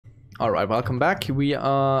Alright, welcome back. We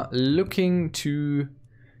are looking to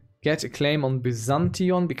get a claim on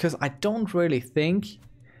Byzantion because I don't really think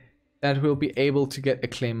that we'll be able to get a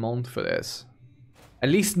claimant for this. At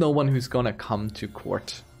least no one who's gonna come to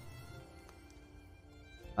court.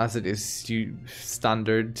 As it is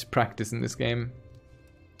standard practice in this game.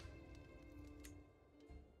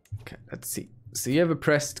 Okay, let's see. So you have a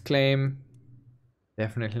pressed claim.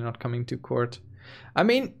 Definitely not coming to court. I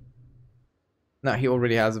mean, no, he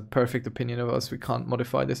already has a perfect opinion of us. We can't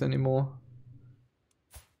modify this anymore.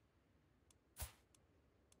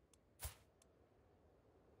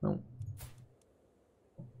 No.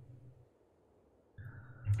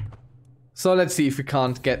 So let's see if we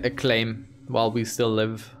can't get a claim while we still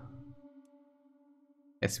live.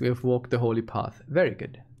 Yes, we have walked the holy path. Very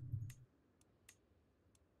good.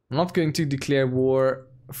 I'm not going to declare war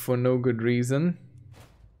for no good reason.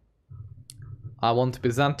 I want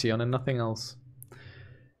Byzantion and nothing else.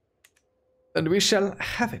 And we shall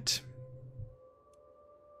have it.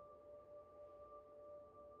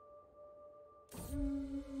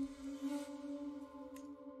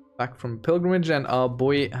 Back from pilgrimage, and our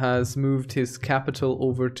boy has moved his capital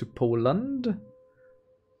over to Poland,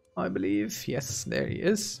 I believe. Yes, there he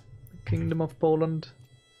is. The Kingdom of Poland.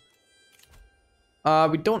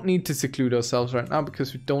 We don't need to seclude ourselves right now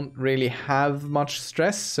because we don't really have much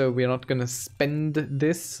stress, so we're not gonna spend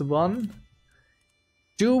this one.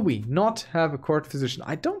 Do we not have a court physician?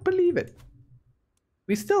 I don't believe it.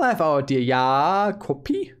 We still have our dear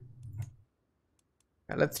Jacobi.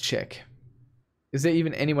 Yeah, let's check. Is there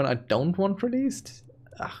even anyone I don't want released?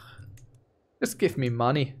 Ugh. Just give me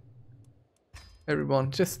money.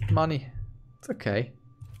 Everyone, just money. It's okay.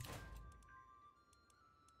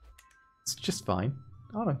 It's just fine.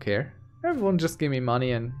 I don't care. Everyone just give me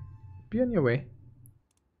money and be on your way.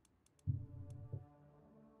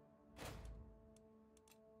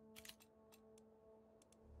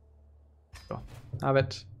 So, have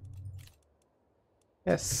it.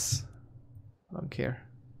 Yes. I don't care.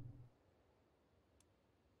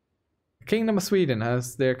 The Kingdom of Sweden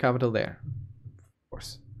has their capital there. Of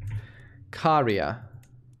course. Karia.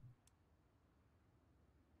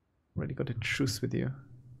 Already got a truce with you.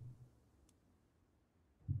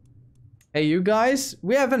 Hey, you guys,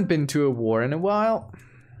 we haven't been to a war in a while.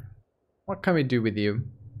 What can we do with you?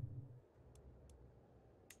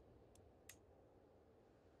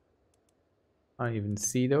 I don't even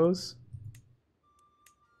see those.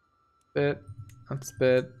 Bit. That's a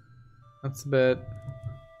bit. That's a bit.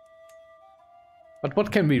 But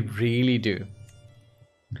what can we really do?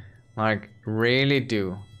 Like, really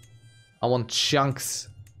do? I want chunks.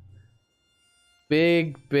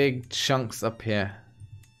 Big, big chunks up here.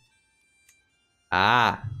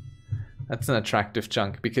 Ah, that's an attractive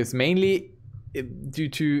chunk because mainly due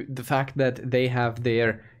to the fact that they have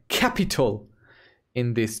their capital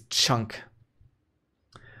in this chunk.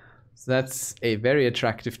 So that's a very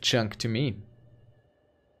attractive chunk to me.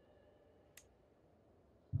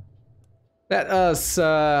 Let us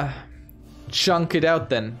chunk it out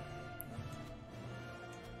then.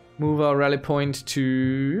 Move our rally point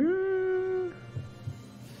to...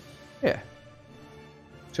 yeah.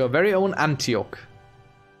 To our very own Antioch.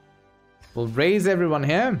 We'll raise everyone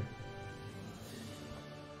here.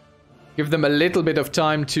 Give them a little bit of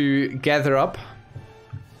time to gather up.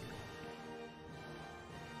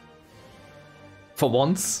 For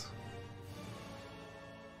once.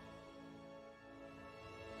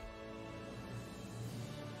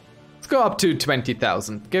 Let's go up to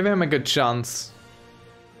 20,000. Give him a good chance.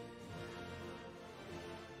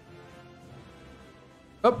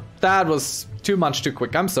 Oh, that was too much too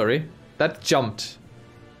quick. I'm sorry. That jumped.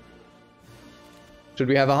 Should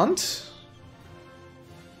we have a hunt?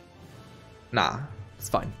 Nah, it's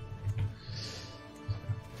fine.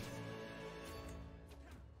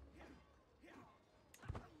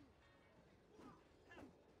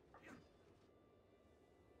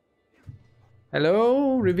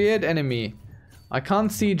 Hello, revered enemy. I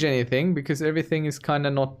can't siege anything because everything is kind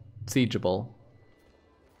of not siegeable.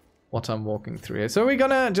 What I'm walking through here. So we're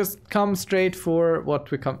gonna just come straight for what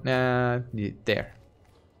we come... there.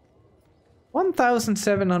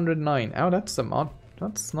 1,709. Oh, that's some odd.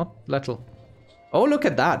 That's not little. Oh, look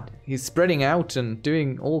at that. He's spreading out and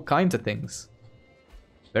doing all kinds of things.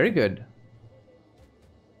 Very good.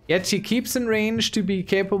 Yet he keeps in range to be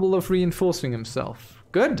capable of reinforcing himself.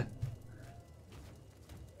 Good.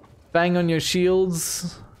 Bang on your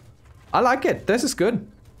shields. I like it. This is good.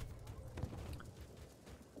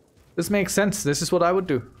 This makes sense. This is what I would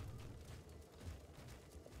do.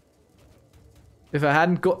 If I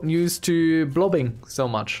hadn't gotten used to blobbing so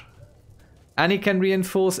much. And he can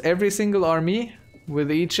reinforce every single army.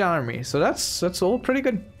 with each army. So that's all pretty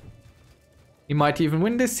good. He might even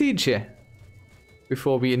win this siege here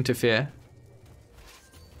before we interfere.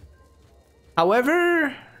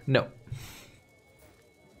 However, no.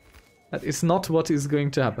 That is not what is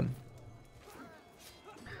going to happen.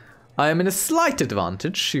 I am in a slight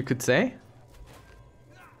advantage, you could say.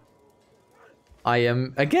 I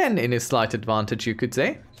am again in a slight advantage, you could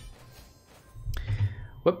say.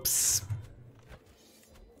 Whoops.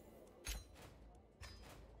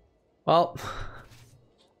 Well,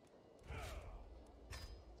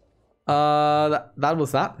 that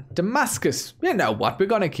was that. Damascus. You know what? We're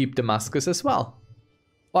gonna keep Damascus as well.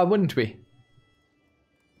 Why wouldn't we?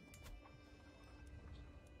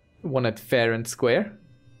 We won it fair and square.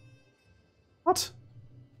 What?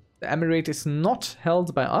 The Emirate is not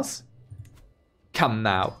held by us? Come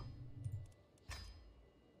now.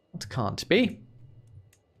 That can't be.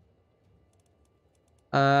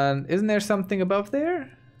 And isn't there something above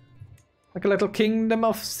there? Like a little kingdom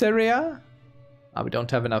of Syria? Oh, we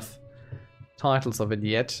don't have enough titles of it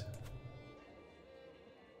yet.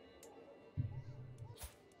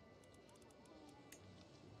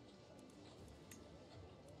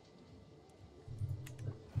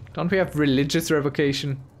 Don't we have religious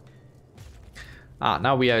revocation? Ah,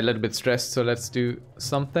 now we are a little bit stressed, so let's do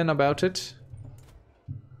something about it.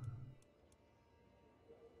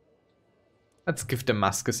 Let's give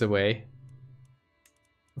Damascus away.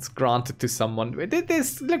 Let's grant it to someone.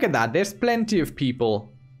 Look at that, there's plenty of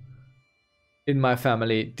people in my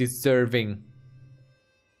family deserving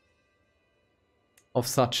of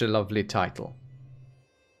such a lovely title.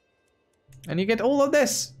 And you get all of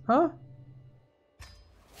this, huh?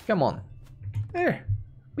 Come on. There.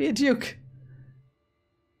 Be a duke.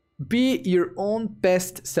 Be your own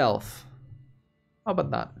best self. How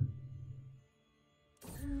about that?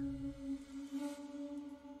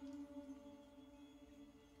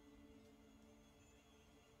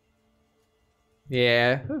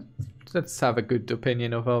 Yeah. Let's have a good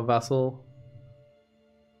opinion of our vassal.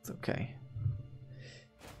 It's okay.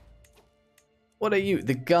 What are you?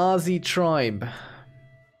 The Ghazi tribe.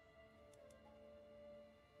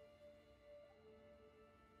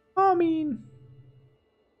 I mean,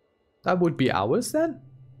 that would be ours then.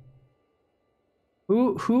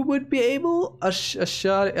 Who would be able?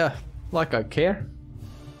 Like I care.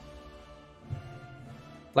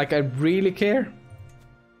 Like I really care.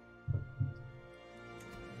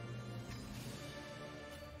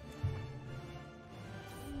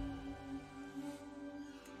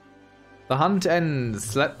 The hunt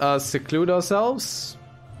ends. Let us seclude ourselves.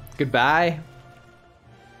 Goodbye.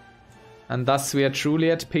 And thus we are truly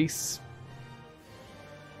at peace.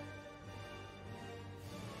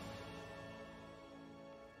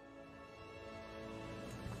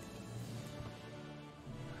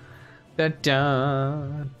 Da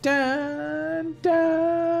da da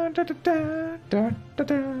da da da da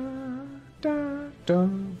da da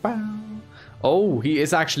da. Oh, he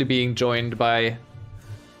is actually being joined by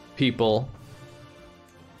people.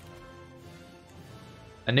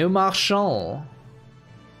 A new marshal.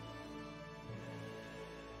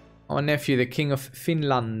 Our nephew, the king of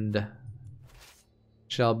Finland,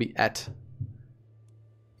 shall be at.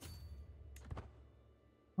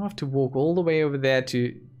 I have to walk all the way over there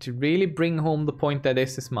to really bring home the point that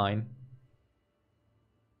this is mine.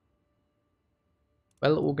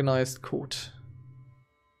 Well-organized court.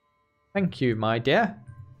 Thank you, my dear,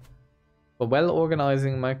 for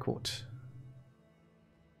well-organizing my court.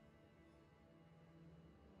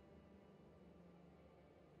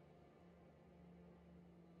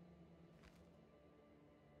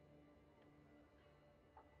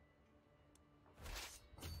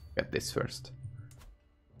 Get this first.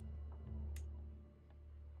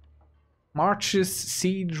 Marches,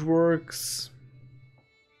 siege works.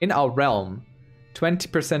 In our realm.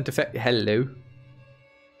 20% effect. Hello.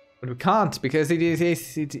 But we can't because it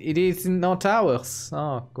is not ours.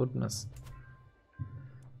 Oh, goodness.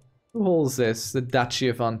 Who holds this? The Duchy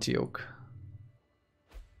of Antioch.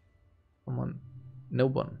 Come on. No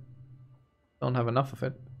one. Don't have enough of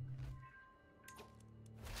it.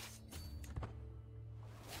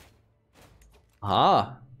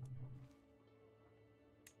 Ah.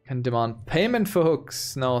 Can demand payment for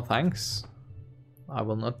hooks. No, thanks. I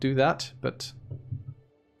will not do that, but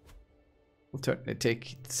we'll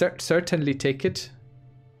certainly take it.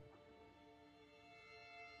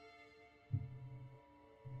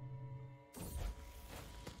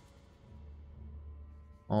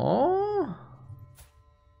 Oh.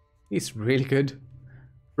 He's really good.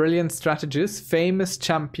 Brilliant strategist, famous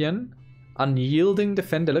champion. Unyielding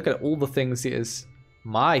defender. Look at all the things he is.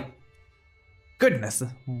 My goodness,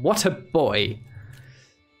 what a boy.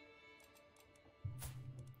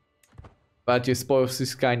 But your spoils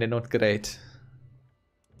is kinda not great.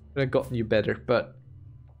 Could have gotten you better, but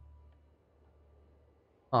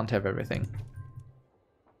can't have everything.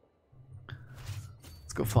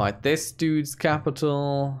 Let's go fight this dude's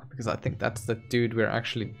capital, because I think that's the dude we're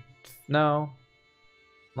actually... No.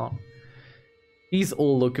 Not. These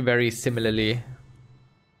all look very similarly.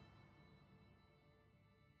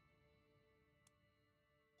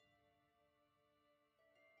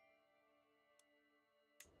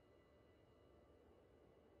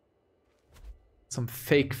 Some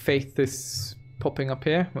fake faith is popping up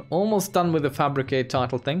here. We're almost done with the fabricate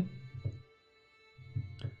title thing.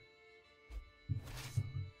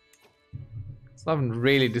 So I haven't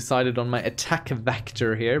really decided on my attack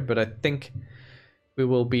vector here, but I think we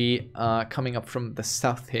will be coming up from the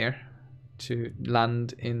south here to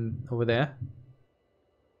land in over there.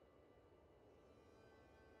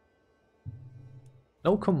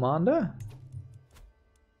 No commander?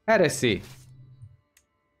 Heresy.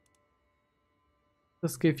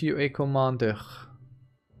 Let's give you a commander.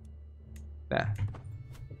 There.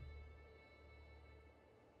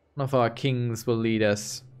 One of our kings will lead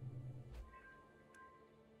us.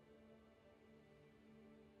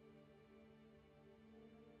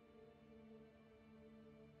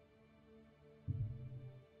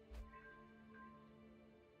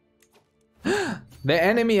 The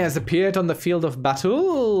enemy has appeared on the field of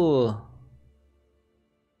battle.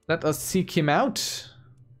 Let us seek him out.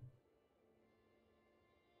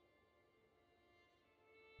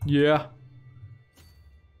 Yeah.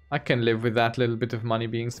 I can live with that little bit of money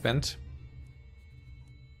being spent.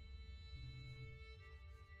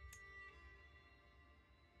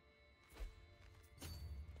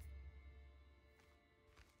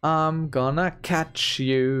 I'm gonna catch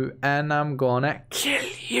you and I'm gonna kill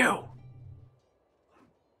you.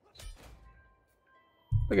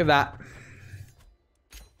 Look at that.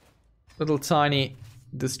 Little tiny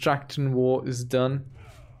distraction war is done.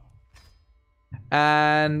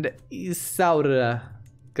 And Isaura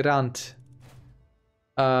Grant.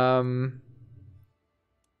 Our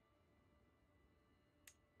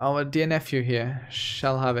dear nephew here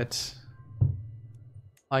shall have it.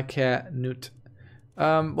 I care not.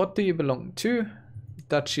 What do you belong to?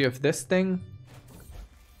 Duchy of this thing?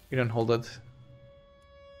 You don't hold it.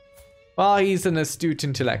 Well, he's an astute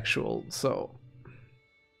intellectual, so...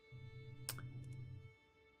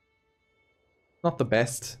 Not the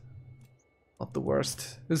best. Not the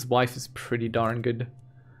worst. His wife is pretty darn good.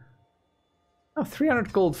 Oh,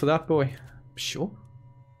 300 gold for that boy. Sure.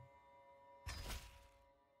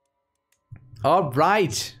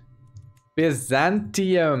 Alright.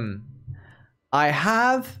 Byzantium. I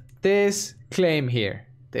have this claim here.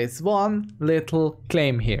 There's one little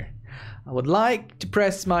claim here. I would like to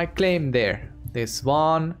press my claim there. There's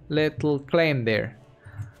one little claim there.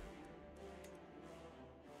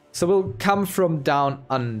 So we'll come from down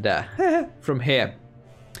under. From here.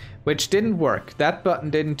 Which didn't work. That button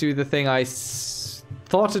didn't do the thing I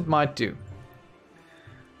thought it might do.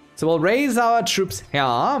 So we'll raise our troops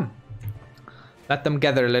here. Let them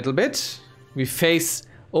gather a little bit. We face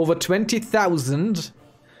over 20,000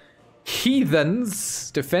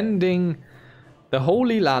 heathens defending the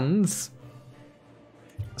Holy Lands.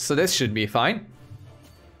 So this should be fine.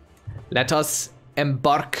 Let us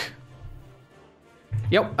embark.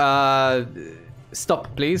 Yep,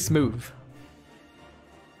 stop please, move.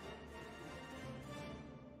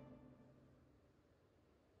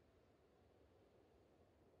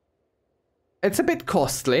 It's a bit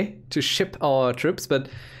costly to ship our troops, but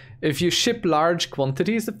if you ship large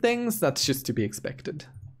quantities of things, that's just to be expected,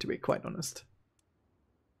 to be quite honest.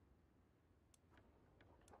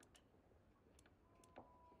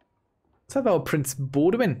 Let's have our Prince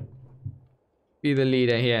Baudouin be the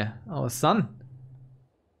leader here, our son.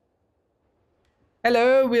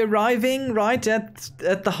 Hello, we're arriving right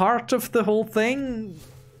at the heart of the whole thing.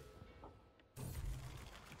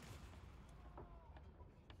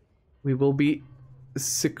 We will be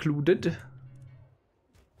secluded.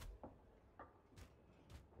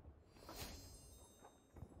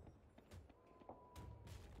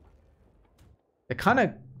 They're kind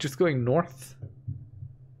of just going north.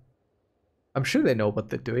 I'm sure they know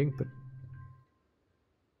what they're doing, but...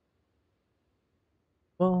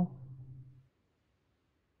 Well...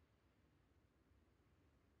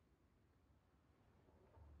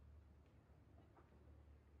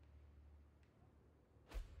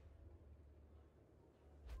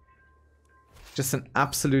 Just an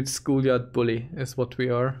absolute schoolyard bully is what we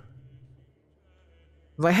are.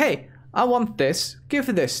 Like, hey, I want this. Give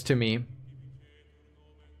this to me.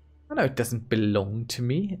 I know it doesn't belong to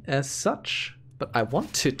me as such, but I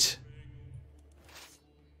want it.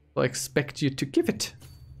 I expect you to give it.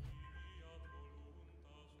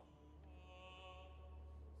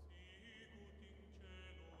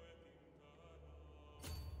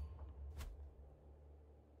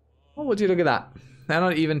 Oh, would you look at that? They're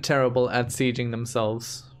not even terrible at sieging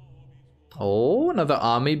themselves. Oh, another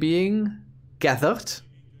army being gathered.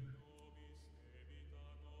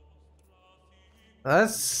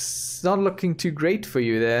 That's not looking too great for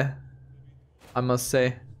you there, I must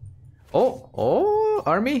say. Oh,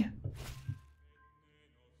 army.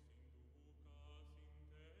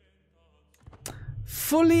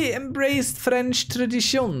 Fully embraced French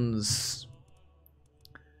traditions.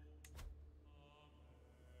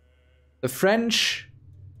 The French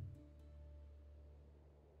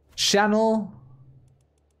channel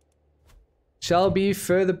shall be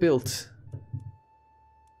further built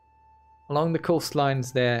along the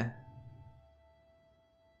coastlines there.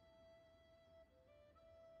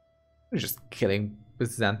 We're just killing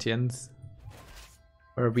Byzantians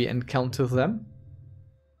where we encounter them.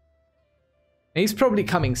 And he's probably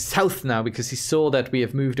coming south now because he saw that we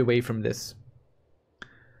have moved away from this,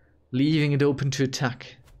 leaving it open to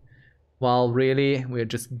attack, while really we're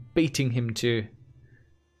just baiting him to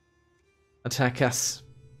attack us.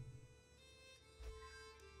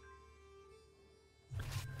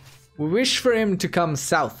 We wish for him to come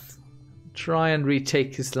south, try and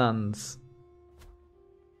retake his lands.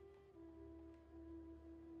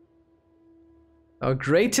 Our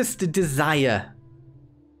greatest desire.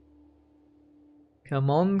 Come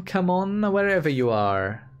on, wherever you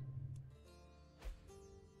are.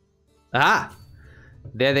 Ah!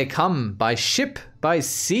 There they come, by ship, by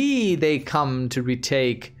sea they come to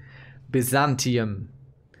retake Byzantium.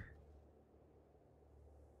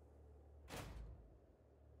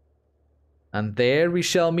 And there we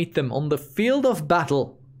shall meet them on the field of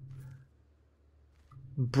battle,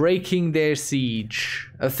 breaking their siege.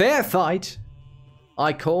 A fair fight,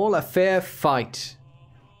 I call a fair fight.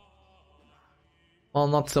 Well,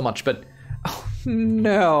 not so much, but... Oh,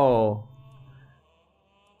 no!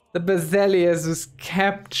 The Basilius was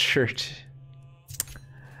captured.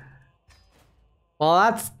 Well,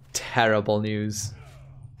 that's terrible news.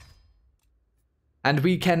 And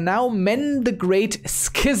we can now mend the Great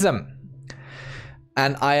Schism.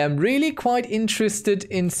 And I am really quite interested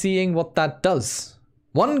in seeing what that does.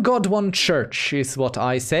 One God, one church is what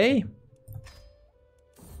I say.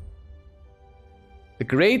 The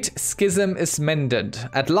Great Schism is mended.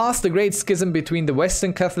 At last, the Great Schism between the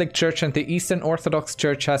Western Catholic Church and the Eastern Orthodox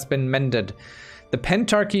Church has been mended. The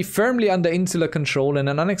Pentarchy firmly under insular control. In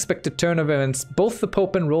an unexpected turn of events, both the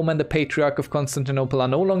Pope in Rome and the Patriarch of Constantinople are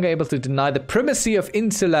no longer able to deny the primacy of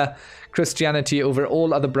insular Christianity over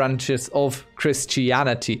all other branches of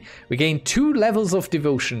Christianity. We gain 2 levels of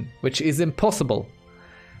devotion, which is impossible.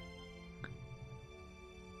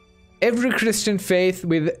 Every Christian faith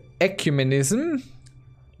with ecumenism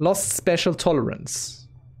lost special tolerance.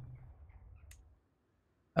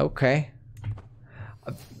 Okay.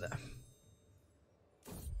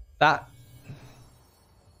 That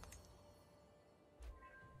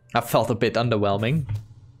felt a bit underwhelming.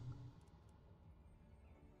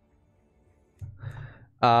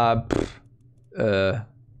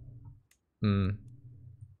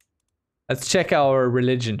 Let's check our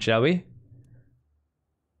religion, shall we?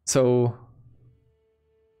 So,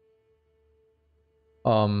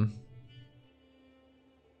 we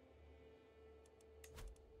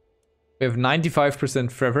have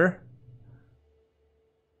 95% fervor.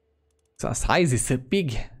 So size is so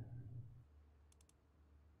big.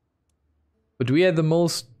 But we are the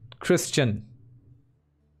most Christian.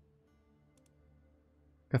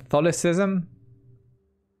 Catholicism?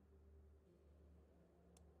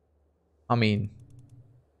 I mean...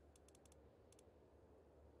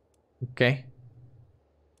 Okay.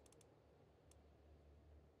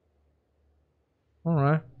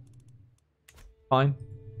 Alright. Fine.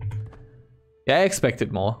 Yeah, I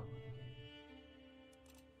expected more.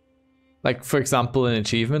 Like, for example, an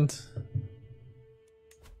achievement.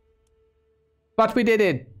 But we did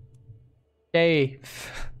it! Yay!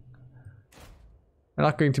 I'm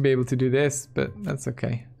not going to be able to do this, but that's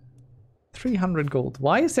okay. 300 gold.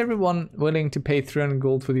 Why is everyone willing to pay 300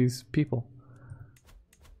 gold for these people?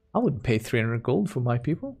 I wouldn't pay 300 gold for my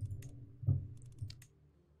people.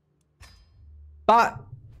 But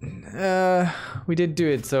we did do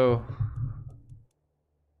it, so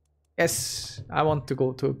yes, I want to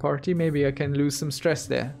go to a party. Maybe I can lose some stress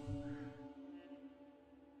there.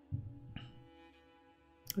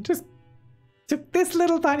 I just took this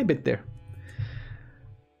little tiny bit there.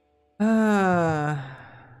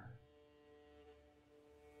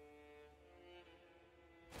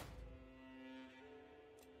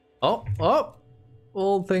 Oh, oh!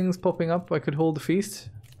 All things popping up. I could hold the feast.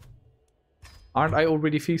 Aren't I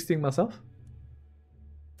already feasting myself?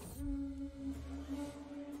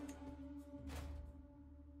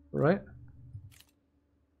 Right.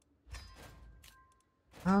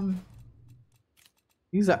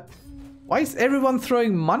 These are... Why is everyone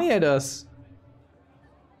throwing money at us?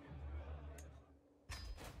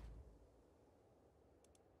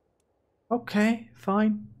 Okay,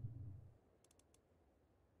 fine.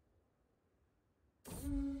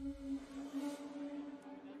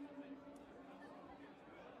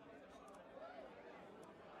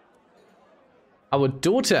 Our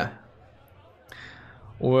daughter.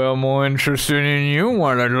 We're more interested in you,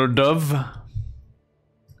 my little dove.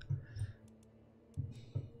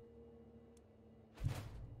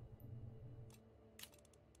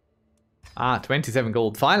 Ah, 27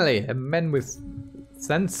 gold. Finally, a man with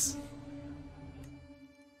sense.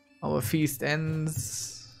 Our feast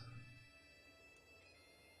ends.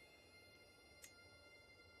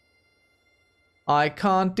 I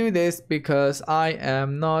can't do this because I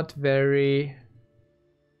am not very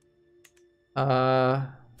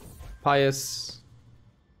pious.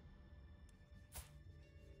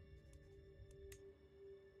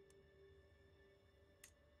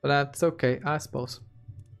 But that's okay, I suppose.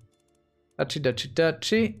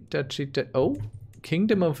 Duchy. Oh,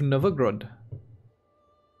 Kingdom of Novgorod.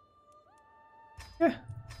 Yeah,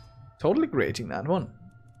 totally creating that one.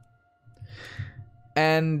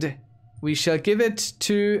 And we shall give it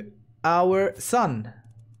to our son.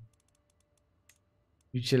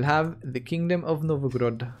 You shall have the Kingdom of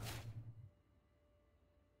Novgorod.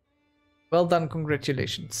 Well done,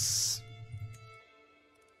 congratulations.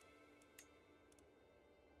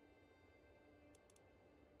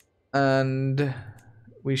 And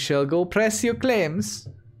we shall go press your claims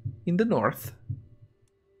in the north.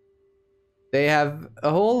 They have a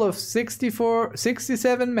whole of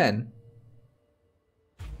 67 men.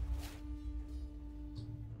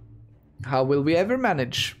 How will we ever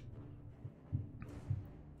manage?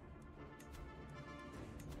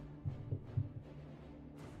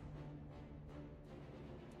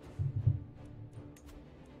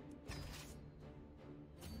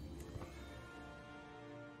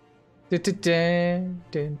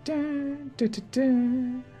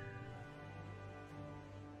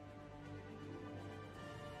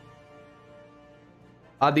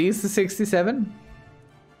 Are these the 67?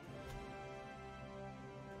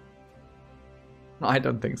 I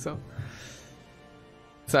don't think so.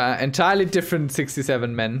 It's an entirely different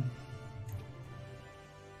 67 men.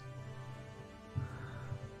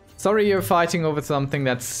 Sorry you're fighting over something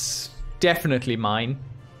that's definitely mine.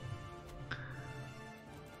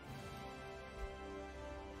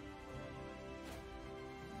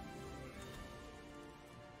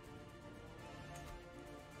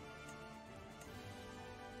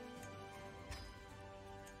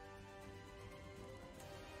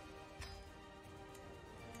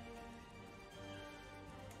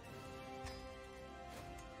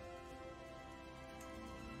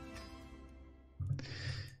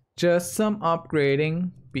 Just some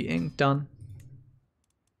upgrading being done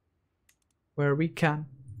where we can.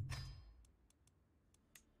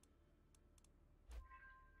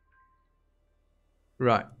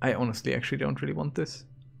 Right, I honestly actually don't really want this.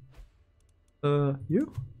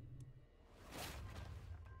 You?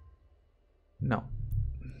 No.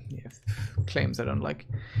 Yeah, claims I don't like.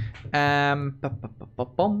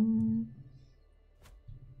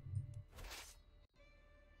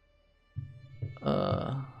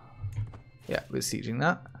 Yeah, we're sieging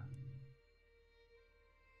that.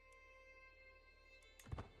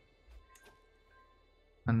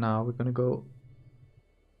 And now we're gonna go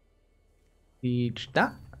siege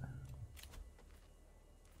that.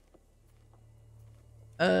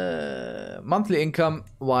 Monthly income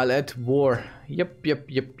while at war. Yep.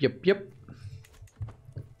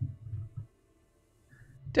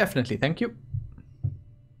 Definitely, thank you.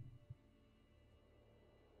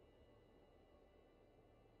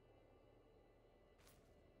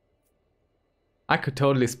 I could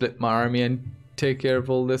totally split my army and take care of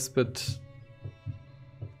all this, but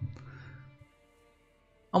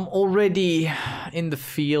I'm already in the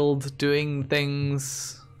field doing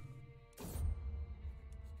things.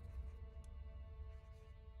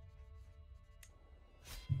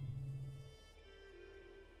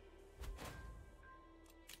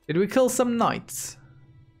 Did we kill some knights?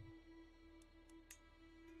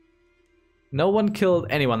 No one killed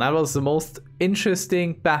anyone. That was the most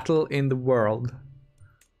interesting battle in the world.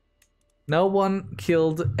 No one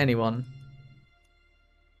killed anyone.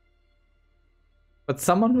 But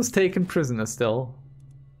someone was taken prisoner still.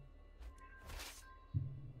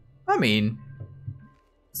 I mean,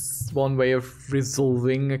 it's one way of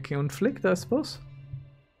resolving a conflict, I suppose.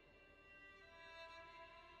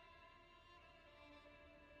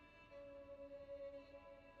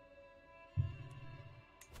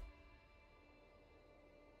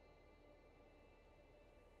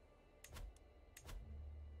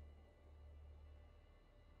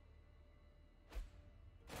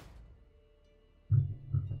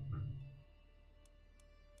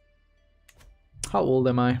 How old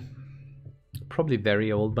am I? Probably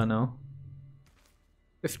very old by now.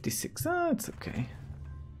 56. Ah, it's okay.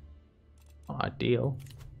 Not ideal.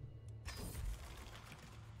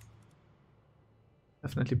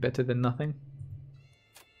 Definitely better than nothing.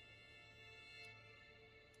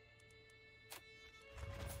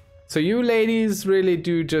 So you ladies really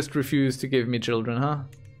do just refuse to give me children, huh?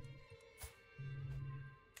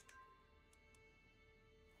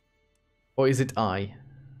 Or is it I?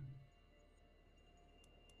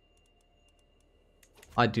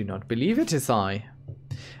 I do not believe it is I.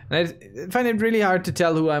 And I find it really hard to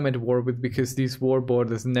tell who I'm at war with because these war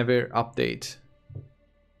borders never update.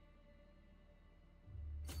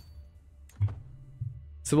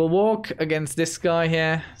 So we'll walk against this guy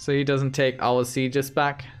here so he doesn't take our sieges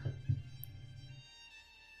back.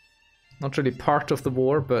 Not really part of the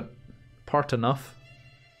war, but part enough.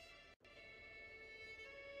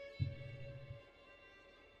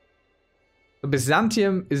 So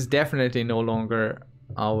Byzantium is definitely no longer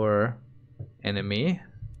our enemy.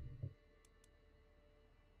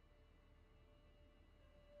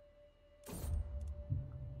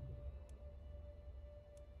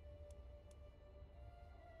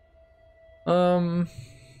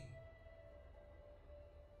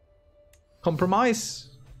 Compromise.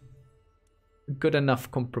 Good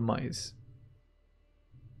enough compromise.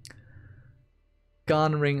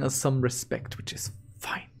 Garnering us some respect, which is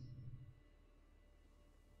fine.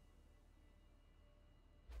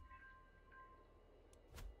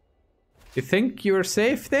 You think you're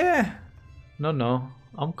safe there? No, no.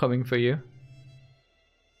 I'm coming for you.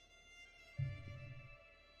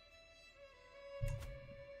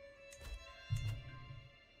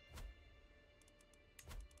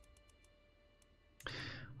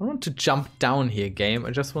 I don't want to jump down here, game. I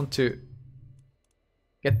just want to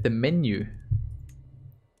get the menu.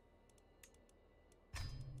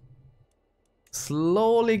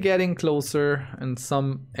 Slowly getting closer in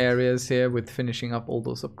some areas here with finishing up all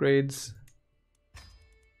those upgrades.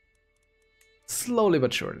 Slowly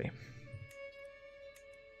but surely.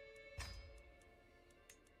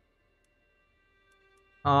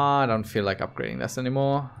 I don't feel like upgrading this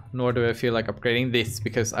anymore, nor do I feel like upgrading this,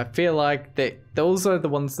 because I feel like those are the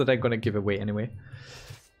ones that I'm gonna give away anyway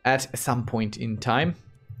at some point in time.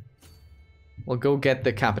 We'll go get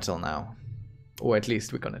the capital now, or at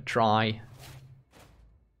least we're gonna try.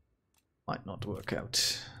 Might not work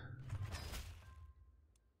out.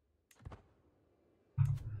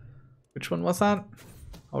 Which one was that?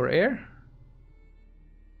 Our heir?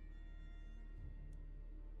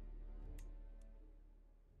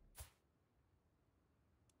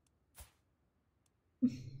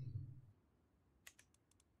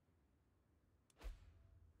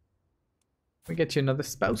 We get you another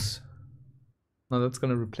spouse. No, that's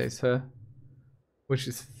gonna replace her, which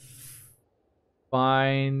is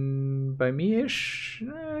fine by me-ish.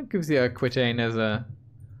 Gives you Aquitaine as a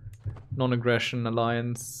non-aggression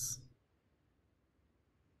alliance.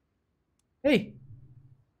 Hey,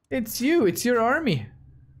 it's you. It's your army.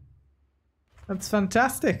 That's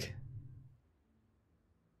fantastic.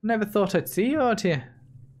 Never thought I'd see you out here.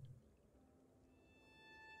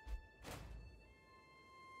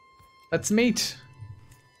 Let's meet.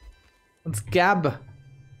 Let's gab.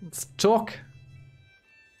 Let's talk.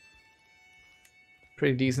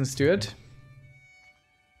 Pretty decent steward.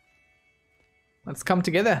 Let's come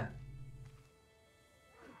together.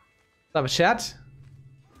 Let's have a chat.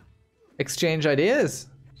 Exchange ideas.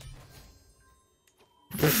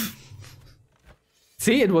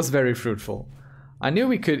 See, it was very fruitful. I knew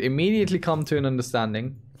we could immediately come to an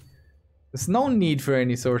understanding. There's no need for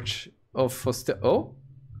any sort of oh?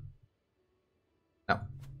 No.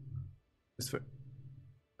 Just for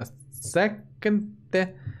a second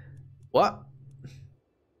there. What?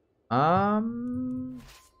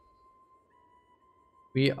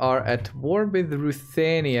 We are at war with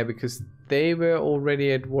Ruthenia because they were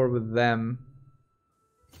already at war with them.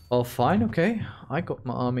 Oh, fine, okay. I got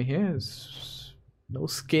my army here. There's no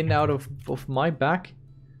skin out of my back.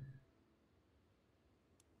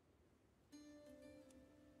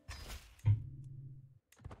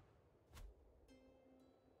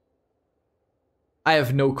 I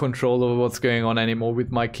have no control over what's going on anymore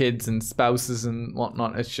with my kids and spouses and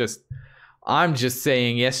whatnot. It's just, I'm just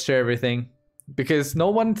saying yes to everything because no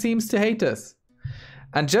one seems to hate us.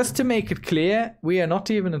 And just to make it clear, we are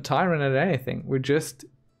not even a tyrant at anything. We're just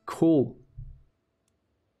cool.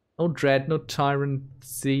 No dread, no tyranny.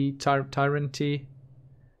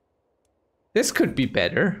 This could be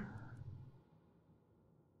better.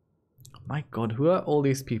 My god, who are all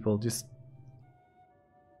these people? Just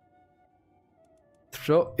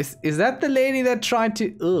throw. Is that the lady that tried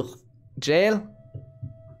to jail?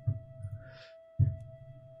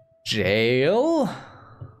 Jail?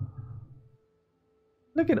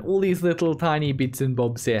 Look at all these little tiny bits and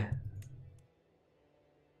bobs here.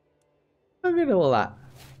 Look at all that.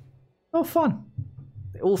 Oh, fun.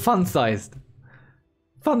 All fun-sized.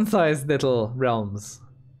 Fun-sized little realms.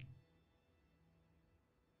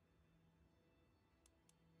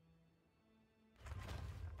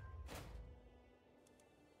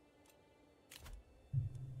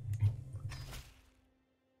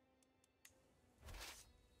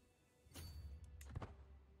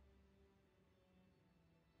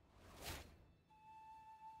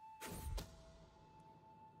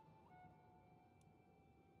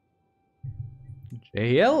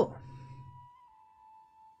 Jail.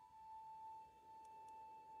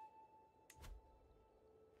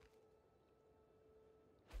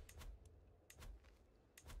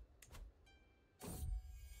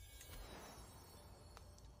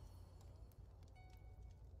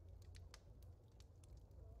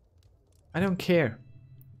 I don't care.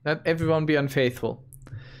 Let everyone be unfaithful.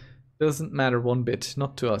 Doesn't matter one bit,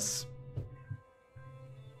 not to us.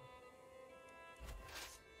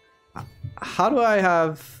 How do I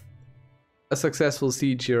have a successful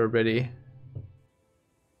siege here already?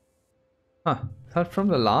 Huh, is that from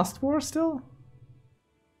the last war still?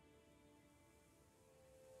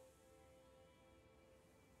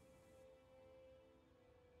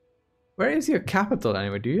 Where is your capital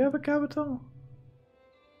anyway? Do you have a capital?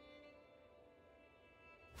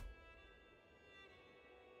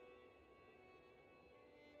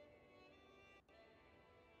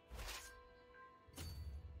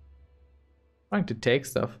 Trying to take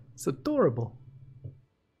stuff. It's adorable.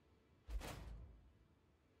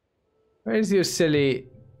 Where is your silly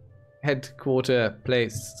headquarter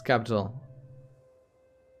place, capital?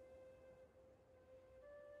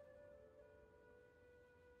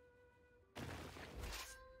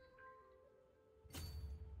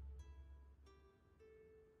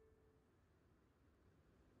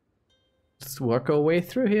 Just work our way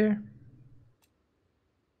through here.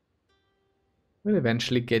 We'll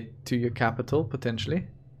eventually get to your capital, potentially.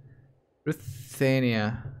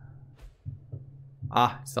 Ruthenia.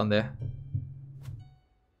 Ah, it's on there.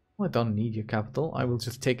 Well, I don't need your capital. I will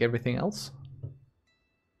just take everything else.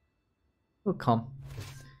 We'll come.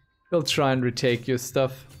 We'll try and retake your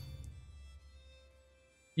stuff.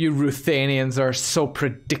 You Ruthenians are so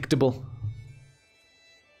predictable.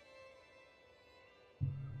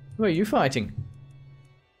 Who are you fighting?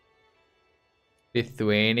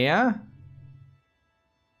 Lithuania?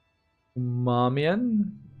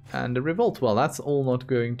 Marmion? And a revolt. Well, that's all not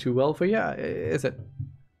going too well for you, is it?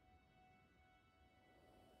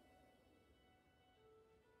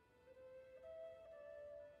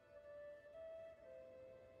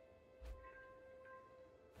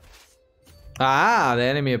 Ah, the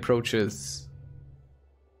enemy approaches.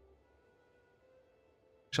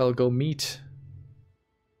 Shall go meet.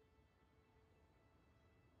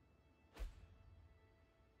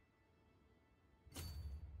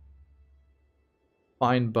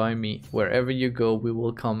 Fine by me. Wherever you go, we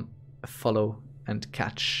will come follow and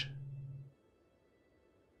catch.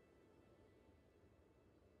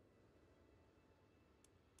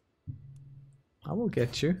 I will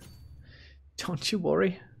get you. Don't you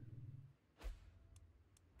worry.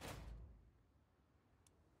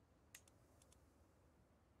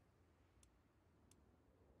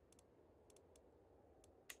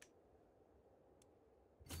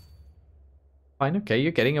 Fine, okay,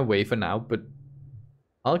 you're getting away for now, but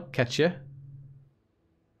I'll catch you.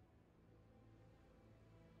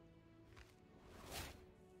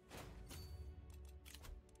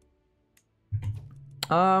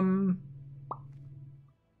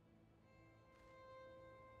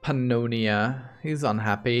 Pannonia. He's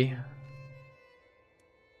unhappy.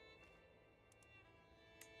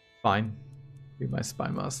 Fine. Be my spy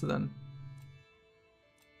master then.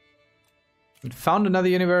 And found another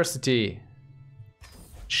university.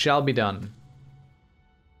 Shall be done.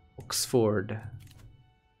 Oxford.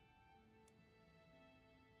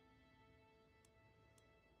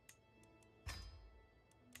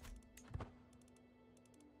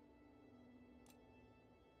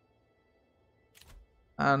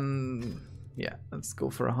 And yeah, let's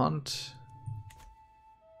go for a hunt.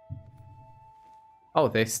 Oh,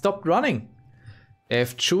 they stopped running. They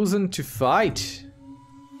have chosen to fight.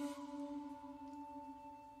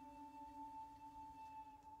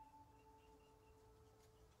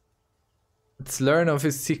 Let's learn of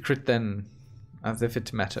his secret then, as if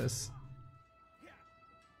it matters.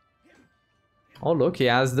 Oh look, he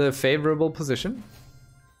has the favorable position.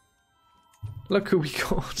 Look who we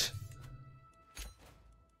got.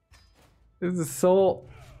 This is so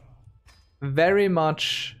very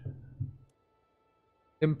much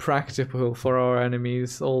impractical for our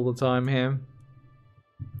enemies all the time here.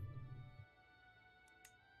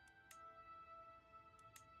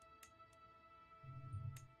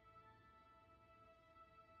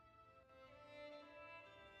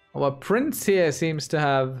 Our prince here seems to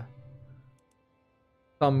have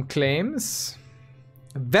some claims.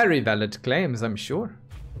 Very valid claims, I'm sure.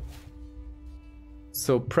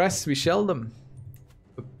 So press we shall them.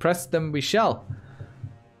 Press them we shall.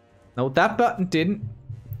 No, that button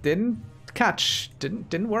didn't catch.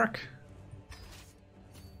 Didn't work.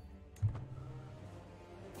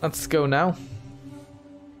 Let's go now.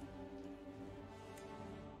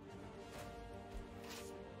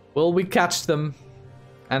 Will we catch them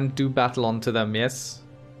and do battle onto them? Yes.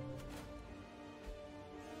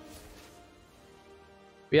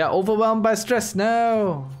 We are overwhelmed by stress.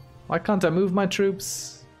 No. Why can't I move my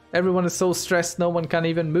troops? Everyone is so stressed, no one can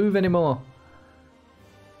even move anymore.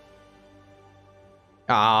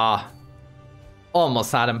 Ah.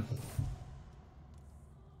 Almost had him.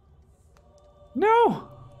 No.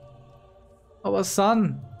 Our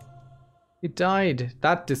son. He died.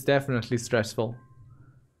 That is definitely stressful.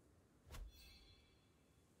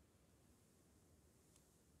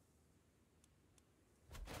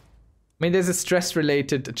 I mean, there's a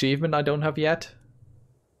stress-related achievement I don't have yet.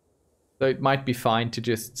 So it might be fine to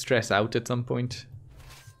just stress out at some point.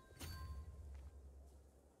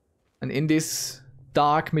 And in these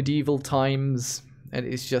dark medieval times, it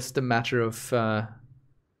is just a matter of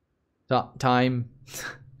time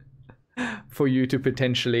for you to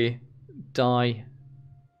potentially die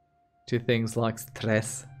to things like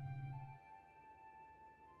stress.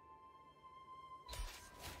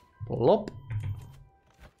 Plop.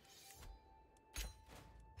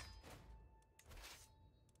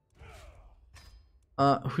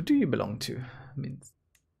 Who do you belong to? Minsk.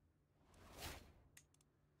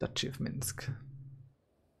 Duchy of Minsk.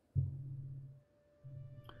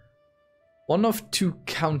 One of two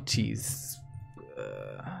counties.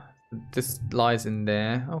 This lies in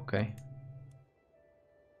there. Okay.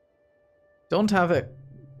 Don't have a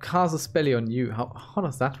casus belli on you. How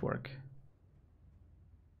does that work?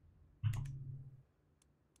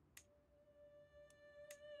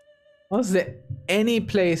 Was there any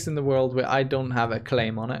place in the world where I don't have a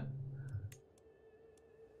claim on it?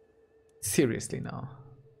 Seriously now.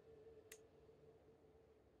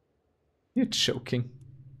 You're joking.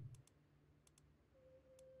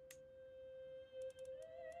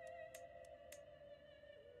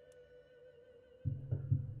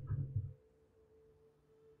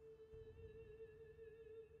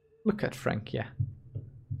 Look at Frank, yeah.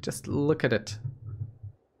 Just look at it.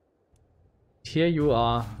 Here you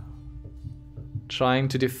are. Trying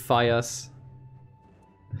to defy us.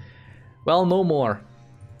 Well, no more.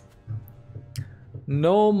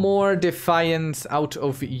 No more defiance out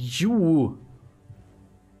of you.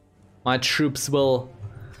 My troops will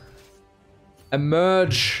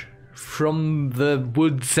emerge from the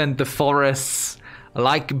woods and the forests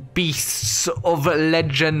like beasts of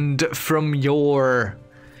legend from yore.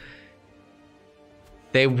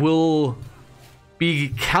 They will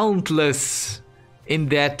be countless in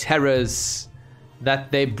their terrors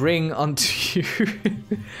that they bring unto you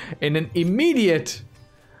in an immediate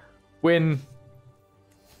win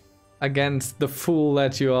against the fool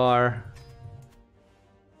that you are.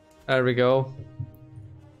 There we go.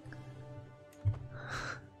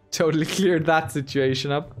 Totally cleared that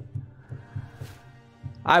situation up.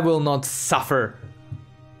 I will not suffer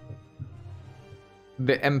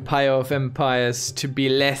the Empire of Empires to be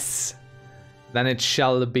less than it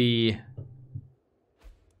shall be.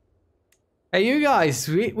 Hey, you guys,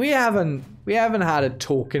 we haven't had a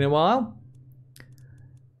talk in a while.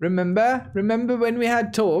 Remember when we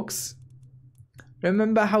had talks?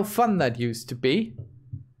 Remember how fun that used to be?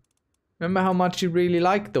 Remember how much you really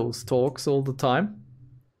liked those talks all the time?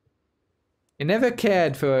 You never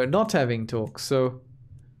cared for not having talks, so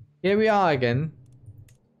here we are again,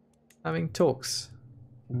 having talks.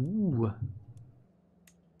 Ooh.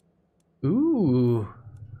 Ooh.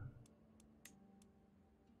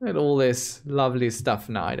 Look at all this lovely stuff.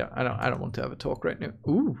 No, I don't want to have a talk right now.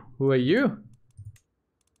 Ooh, who are you?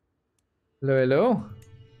 Hello, hello.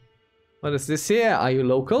 What is this here? Are you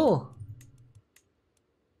local?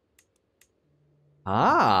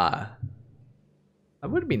 Ah, that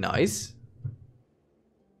would be nice.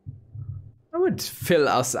 That would fill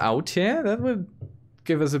us out here. That would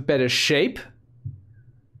give us a better shape.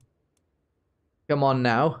 Come on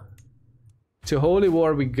now. To Holy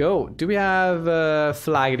War we go. Do we have a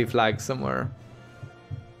flaggedy flag somewhere?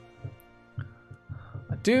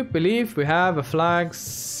 I do believe we have a flag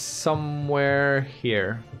somewhere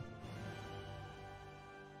here.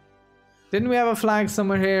 Didn't we have a flag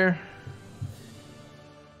somewhere here?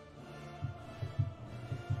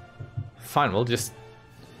 Fine, we'll just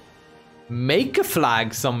make a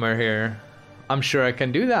flag somewhere here. I'm sure I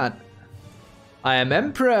can do that. I am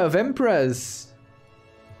Emperor of Emperors.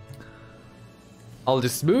 I'll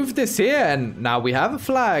just move this here and now we have a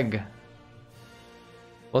flag.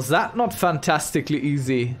 Was that not fantastically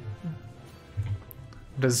easy?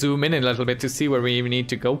 To zoom in a little bit to see where we even need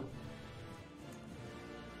to go.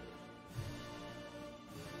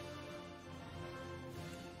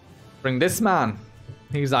 Bring this man.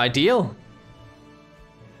 He's ideal.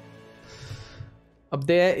 Up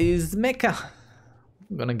there is Mecca.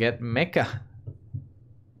 I'm gonna get Mecca.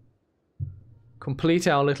 Complete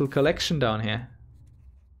our little collection down here.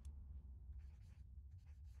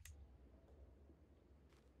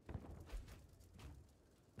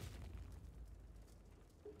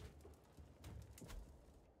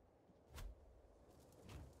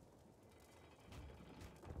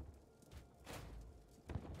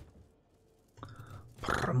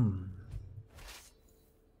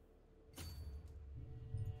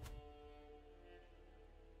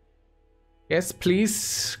 Yes,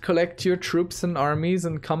 please collect your troops and armies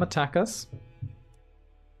and come attack us.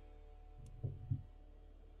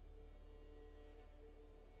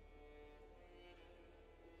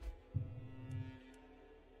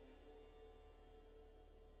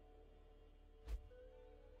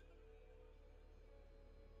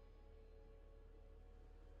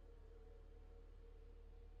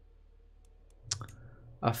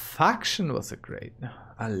 A faction was a great...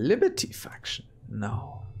 A liberty faction?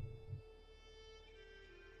 No.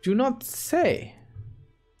 Do not say.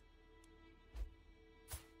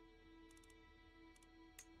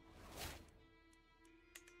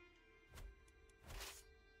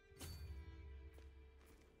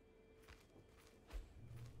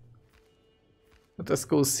 Let us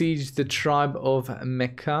go siege the tribe of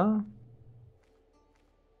Mecca.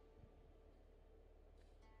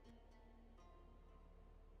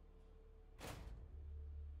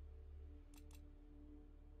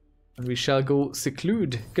 And we shall go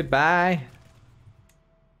seclude. Goodbye.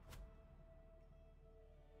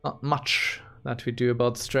 Not much that we do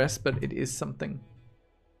about stress, but it is something.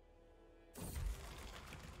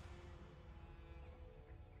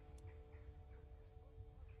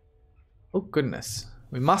 Oh goodness.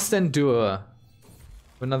 We must endure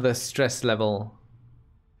another stress level.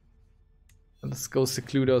 Let's go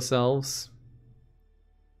seclude ourselves.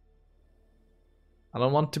 I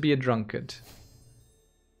don't want to be a drunkard.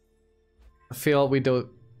 I feel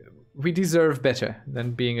we deserve better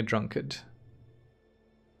than being a drunkard.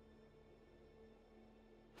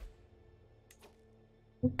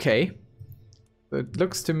 Okay. It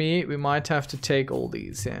looks to me we might have to take all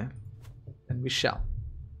these here. And we shall.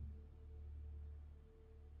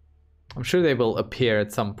 I'm sure they will appear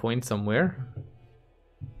at some point somewhere.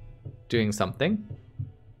 Doing something.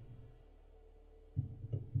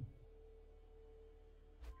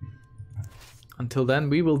 Until then,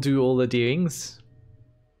 we will do all the doings.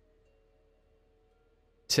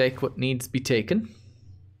 Take what needs be taken.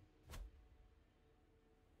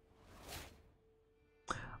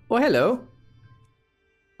 Oh, hello.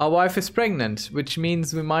 Our wife is pregnant, which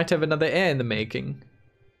means we might have another heir in the making.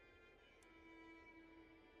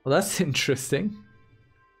 Well, that's interesting.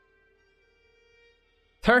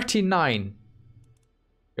 39.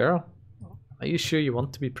 Girl, are you sure you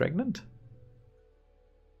want to be pregnant?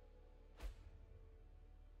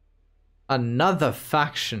 Another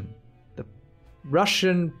faction. The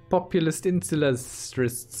Russian populist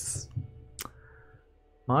insularists.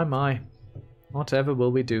 My. Whatever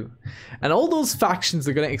will we do? And all those factions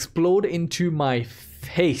are going to explode into my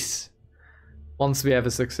face once we have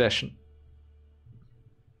a succession.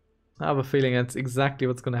 I have a feeling that's exactly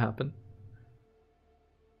what's going to happen.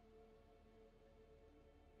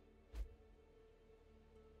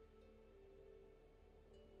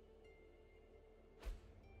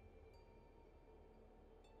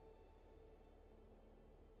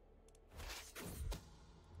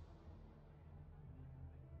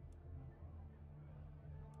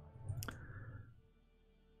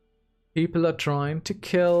 People are trying to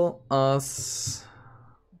kill us,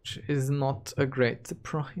 which is not a great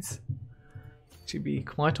surprise, to be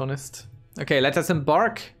quite honest. Okay, let us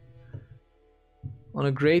embark on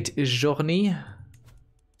a great journey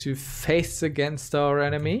to face against our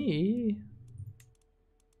enemy.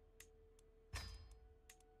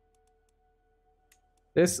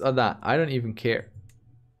 This or that, I don't even care.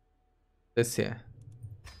 This here.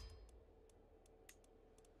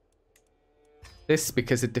 This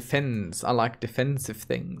because it defends. I like defensive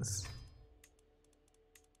things.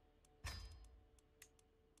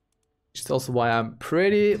 Which is also why I'm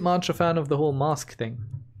pretty much a fan of the whole mask thing.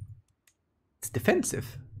 It's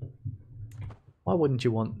defensive. Why wouldn't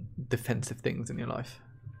you want defensive things in your life?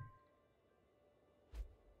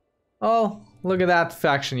 Oh, look at that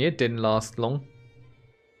faction. It didn't last long.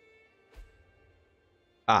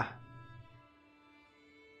 Ah.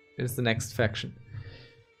 Here's the next faction.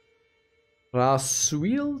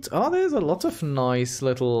 Raswield. Oh, there's a lot of nice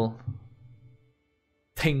little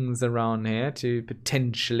things around here to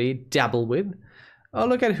potentially dabble with. Oh,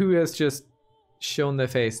 look at who has just shown their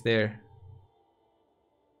face there.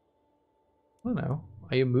 I don't know.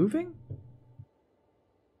 Are you moving?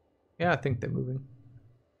 Yeah, I think they're moving.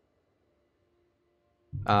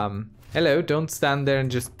 Hello, don't stand there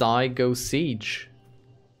and just die, go siege.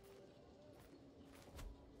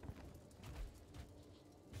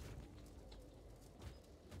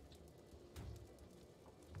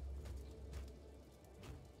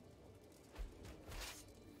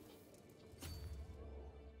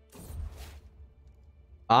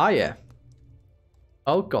 Ah, yeah.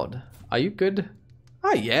 Oh, God. Are you good?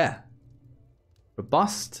 Ah, yeah.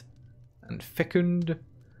 Robust and fecund.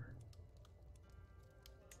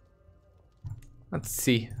 Let's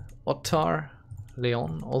see. Ottar,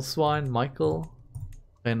 Leon, Oswine, Michael,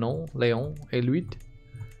 Renaud, Leon, Eluid.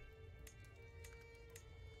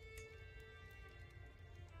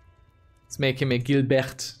 Let's make him a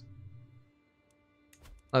Gilbert.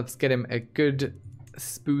 Let's get him a good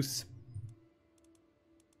spruce.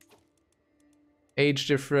 Age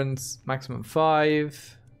difference, maximum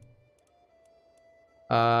 5.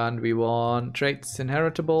 And we want traits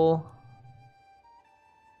inheritable.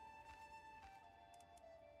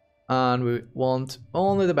 And we want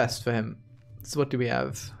only the best for him. So what do we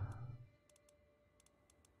have?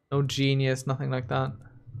 No genius, nothing like that.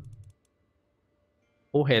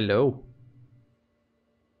 Oh, hello.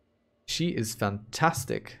 She is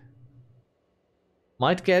fantastic.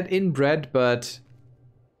 Might get inbred, but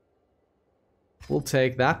we'll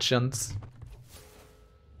take that chance.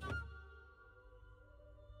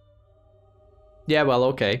 Yeah, well,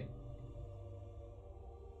 okay.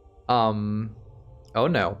 Oh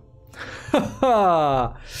no.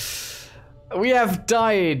 We have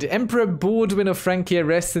died. Emperor Baldwin of Francia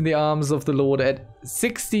rests in the arms of the Lord at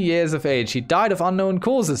 60 years of age. He died of unknown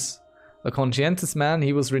causes. A conscientious man,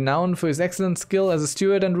 he was renowned for his excellent skill as a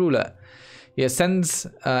steward and ruler. He ascends,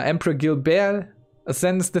 Emperor Gilbert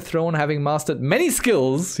ascends the throne having mastered many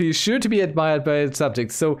skills. He is sure to be admired by his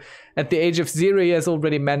subjects. So at the age of 0, he has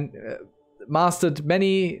already mastered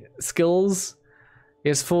many skills. He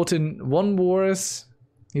has fought in 1 wars.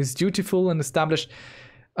 He's dutiful and established.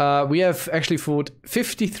 We have actually fought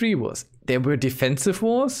 53 wars. There were defensive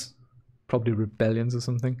wars. Probably rebellions or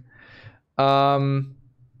something.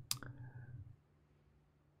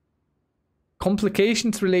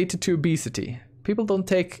 Complications related to obesity. People don't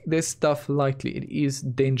take this stuff lightly. It is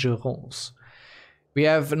dangerous. We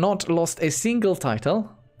have not lost a single title.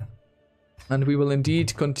 And we will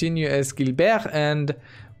indeed continue as Gilbert. And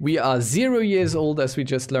we are 0 years old, as we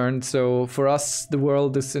just learned. So for us, the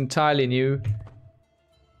world is entirely new.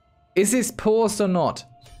 Is this paused or not?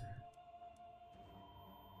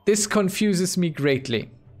 This confuses me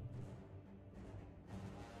greatly.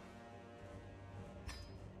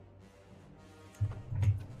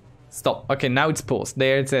 Stop. Okay, now it's paused.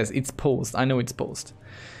 There it says it's paused. I know it's paused.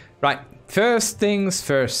 Right. First things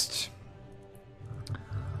first.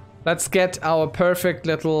 Let's get our perfect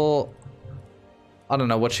little... I don't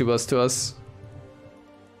know what she was to us.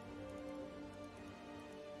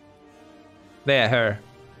 There, her.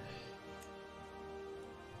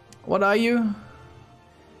 What are you?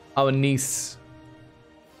 Our niece.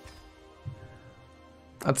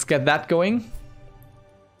 Let's get that going.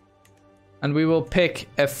 And we will pick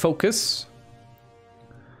a focus.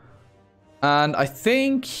 And I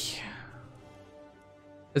think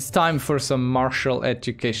it's time for some martial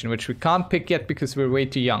education, which we can't pick yet because we're way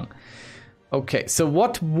too young. Okay, so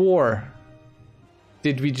what war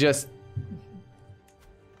did we just...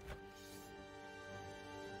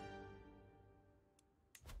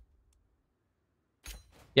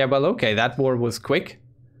 Yeah, well, okay, that war was quick.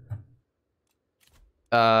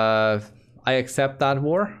 I accept that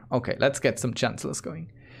war. Okay, let's get some chancellors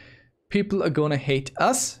going. People are gonna hate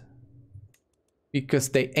us because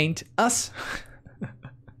they ain't us.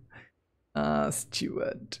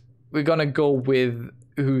 Steward. We're gonna go with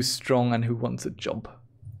who's strong and who wants a job.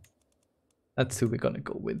 That's who we're gonna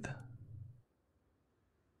go with.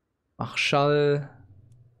 Marshal.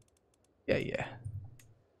 Yeah.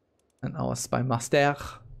 And our spy master. I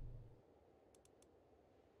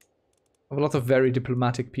have a lot of very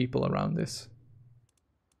diplomatic people around this.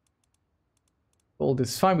 All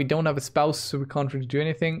this is fine. We don't have a spouse, so we can't really do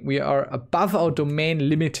anything. We are above our domain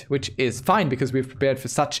limit, which is fine because we've prepared for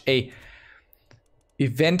such a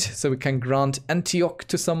event, so we can grant Antioch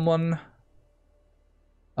to someone.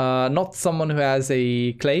 Not someone who has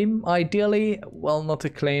a claim, ideally. Well, not a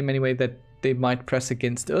claim anyway that they might press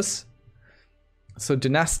against us. So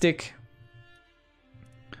dynastic.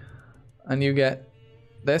 And you get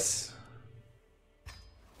this.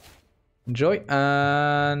 Enjoy.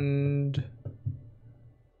 And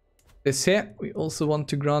this here, we also want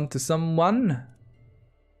to grant to someone.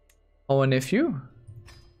 Our nephew.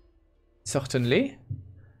 Certainly.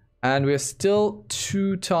 And we're still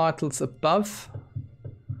 2 titles above.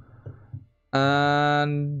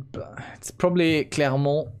 And it's probably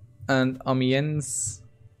Clermont and Amiens.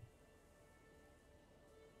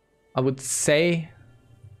 I would say.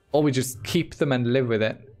 Or we just keep them and live with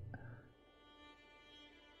it.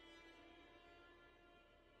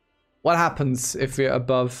 What happens if we're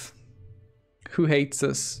above? Who hates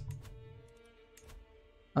us?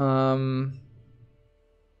 Does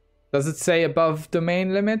it say above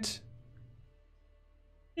domain limit?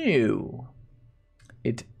 No.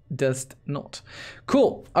 It does not.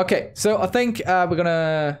 Cool. Okay, so I think we're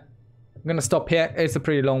gonna stop here. It's a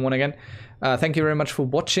pretty long one again. Thank you very much for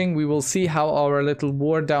watching. We will see how our little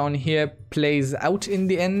war down here plays out in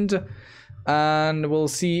the end. And we'll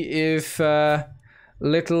see if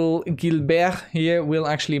little Gilbert here will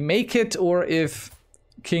actually make it, or if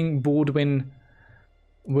King Baudouin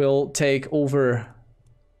will take over.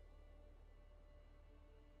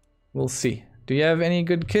 We'll see. Do you have any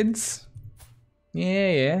good kids?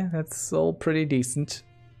 Yeah, that's all pretty decent.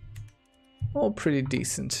 All pretty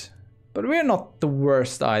decent. But we're not the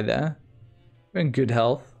worst either. We're in good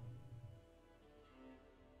health.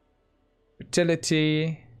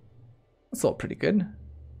 Fertility. That's all pretty good.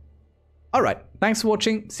 Alright, thanks for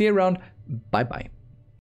watching. See you around. Bye bye.